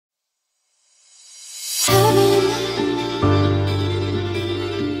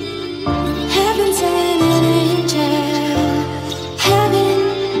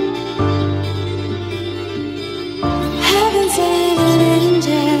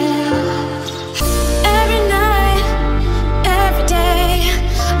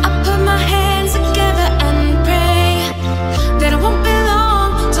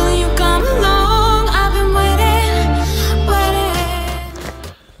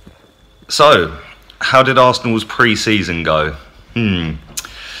So, how did Arsenal's pre-season go?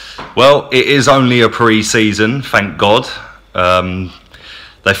 Well, it is only a pre-season, thank God.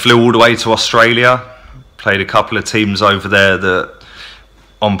 They flew all the way to Australia, played a couple of teams over there that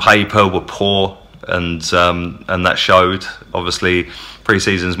on paper were poor, and that showed. Obviously,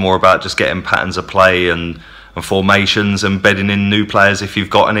 pre-season's more about just getting patterns of play and formations and bedding in new players if you've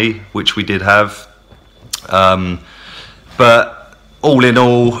got any, which we did have. But all in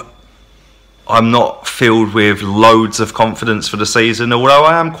all, I'm not filled with loads of confidence for the season, although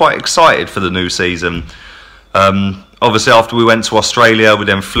I am quite excited for the new season. Obviously, after we went to Australia, we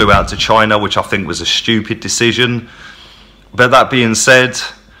then flew out to China, which I think was a stupid decision. But that being said,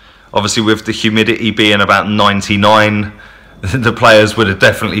 obviously with the humidity being about 99, the players would have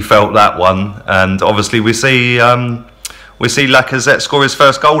definitely felt that one. And obviously we see Lacazette score his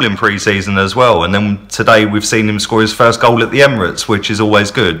first goal in pre-season as well. And then today we've seen him score his first goal at the Emirates, which is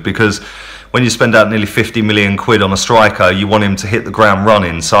always good, because when you spend out nearly 50 million quid on a striker, you want him to hit the ground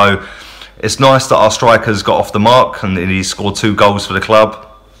running. So it's nice that our striker's got off the mark and he scored 2 goals for the club.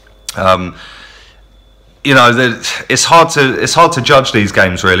 You know, it's hard to judge these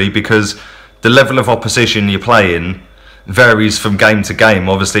games really, because the level of opposition you're playing varies from game to game.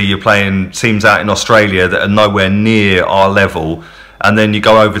 Obviously, you're playing teams out in Australia that are nowhere near our level, and then you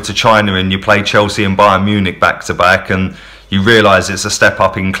go over to China and you play Chelsea and Bayern Munich back to back, and you realise it's a step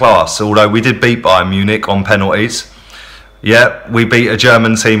up in class. Although we did beat Bayern Munich on penalties. Yeah, we beat a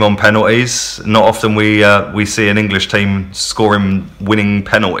German team on penalties. Not often we see an English team scoring winning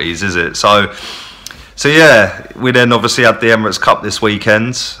penalties, is it? So yeah, we then obviously had the Emirates Cup this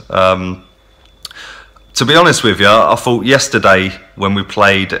weekend. To be honest with you, I thought yesterday when we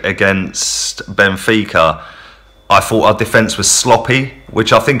played against Benfica, I thought our defence was sloppy,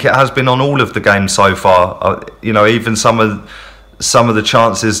 which I think it has been on all of the games so far. You know, even some of the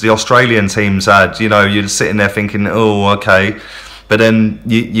chances the Australian teams had, you know, you're sitting there thinking, oh, okay. But then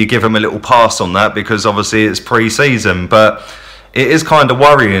you give them a little pass on that because obviously it's pre-season. But it is kind of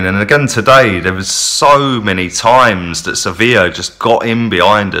worrying. And again today, there was so many times that Sevilla just got in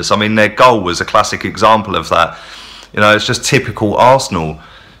behind us. I mean, their goal was a classic example of that. You know, it's just typical Arsenal.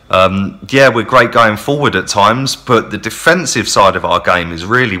 Yeah, we're great going forward at times, but the defensive side of our game is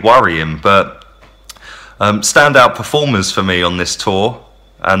really worrying. But standout performers for me on this tour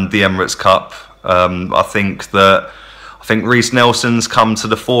and the Emirates Cup, I think Reiss Nelson's come to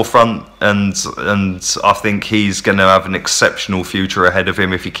the forefront, and I think he's going to have an exceptional future ahead of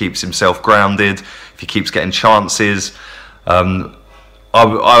him if he keeps himself grounded, if he keeps getting chances. I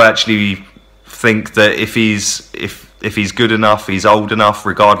actually think that if he's good enough, he's old enough,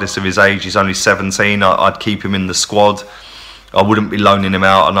 regardless of his age, he's only 17, I'd keep him in the squad. I wouldn't be loaning him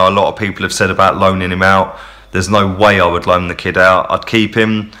out. I know a lot of people have said about loaning him out. There's no way I would loan the kid out. I'd keep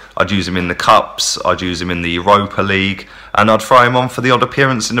him. I'd use him in the Cups. I'd use him in the Europa League. And I'd throw him on for the odd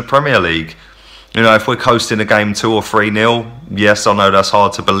appearance in the Premier League. You know, if we're coasting a game 2 or 3-0, yes, I know that's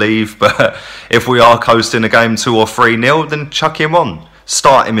hard to believe, but if we are coasting a game 2 or 3-0, then chuck him on.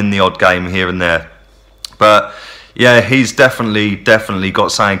 Start him in the odd game here and there. But yeah, he's definitely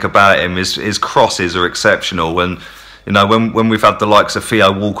got something about him. His crosses are exceptional, and you know, when we've had the likes of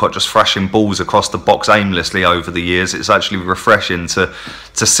Theo Walcott just thrashing balls across the box aimlessly over the years, it's actually refreshing to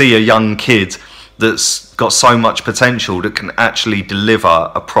see a young kid that's got so much potential that can actually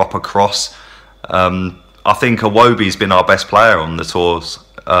deliver a proper cross. I think Iwobi's been our best player on the tours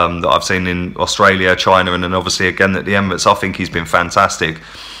that I've seen in Australia, China, and then obviously again at the Emirates. I think he's been fantastic.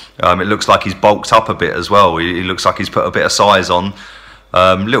 It looks like he's bulked up a bit as well. He looks like he's put a bit of size on.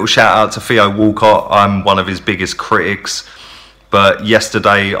 Little shout out to Theo Walcott. I'm one of his biggest critics, but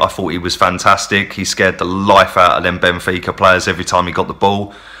yesterday I thought he was fantastic. He scared the life out of them Benfica players every time he got the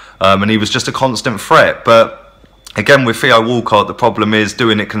ball, and he was just a constant threat. But again, with Theo Walcott, the problem is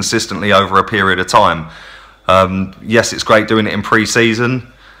doing it consistently over a period of time. Yes, it's great doing it in pre-season,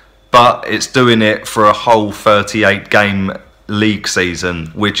 but it's doing it for a whole 38 game league season,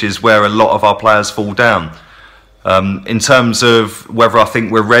 which is where a lot of our players fall down. In terms of whether I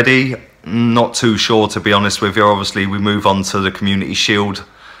think we're ready, not too sure, to be honest with you. Obviously, we move on to the Community Shield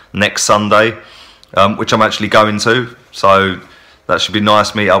next Sunday, which I'm actually going to. So that should be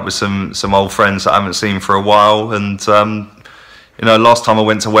nice. Meet up with some old friends that I haven't seen for a while. And you know, last time I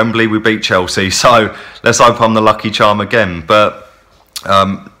went to Wembley, we beat Chelsea. So let's hope I'm the lucky charm again. But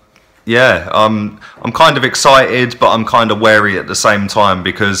yeah, I'm kind of excited, but I'm kind of wary at the same time,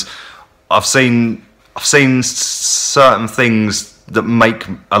 because I've seen certain things that make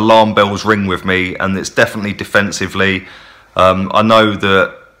alarm bells ring with me, and it's definitely defensively. I know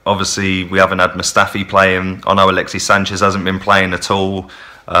that obviously we haven't had Mustafi playing. I know Alexis Sanchez hasn't been playing at all.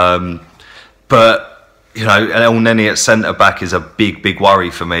 But you know, El Neni at centre-back is a big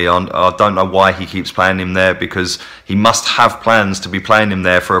worry for me. I don't know why he keeps playing him there, because he must have plans to be playing him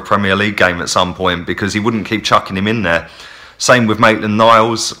there for a Premier League game at some point, because he wouldn't keep chucking him in there. Same with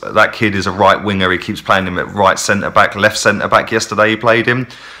Maitland-Niles. That kid is a right winger. He keeps playing him at right centre-back, left centre-back. Yesterday he played him.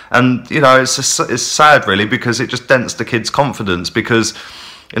 And, you know, it's sad, really, because it just dents the kid's confidence, because,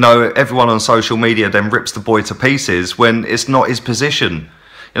 you know, everyone on social media then rips the boy to pieces when it's not his position.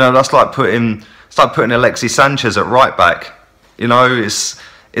 You know, that's like putting Alexis Sanchez at right back. You know, it's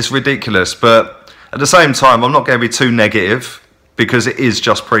ridiculous. But at the same time, I'm not going to be too negative, because it is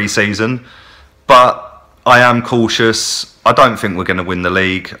just pre-season. But I am cautious. I don't think we're going to win the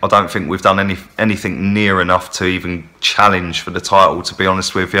league. I don't think we've done anything near enough to even challenge for the title, to be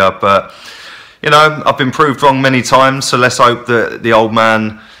honest with you. But, you know, I've been proved wrong many times, so let's hope that the old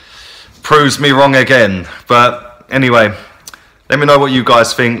man proves me wrong again. But anyway, let me know what you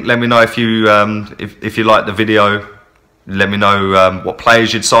guys think. Let me know if you like the video. Let me know what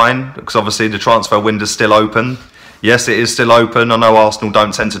players you'd sign, because obviously the transfer window's still open. Yes, it is still open. I know Arsenal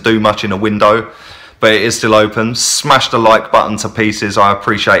don't tend to do much in a window, but it is still open. Smash the like button to pieces. I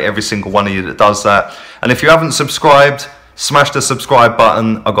appreciate every single one of you that does that. And if you haven't subscribed, smash the subscribe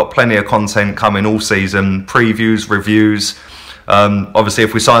button. I've got plenty of content coming all season. Previews, reviews. Obviously,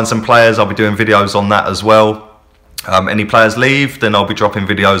 if we sign some players, I'll be doing videos on that as well. Any players leave, then I'll be dropping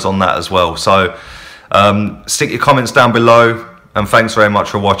videos on that as well. So stick your comments down below. And thanks very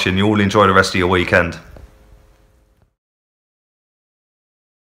much for watching. You all enjoy the rest of your weekend.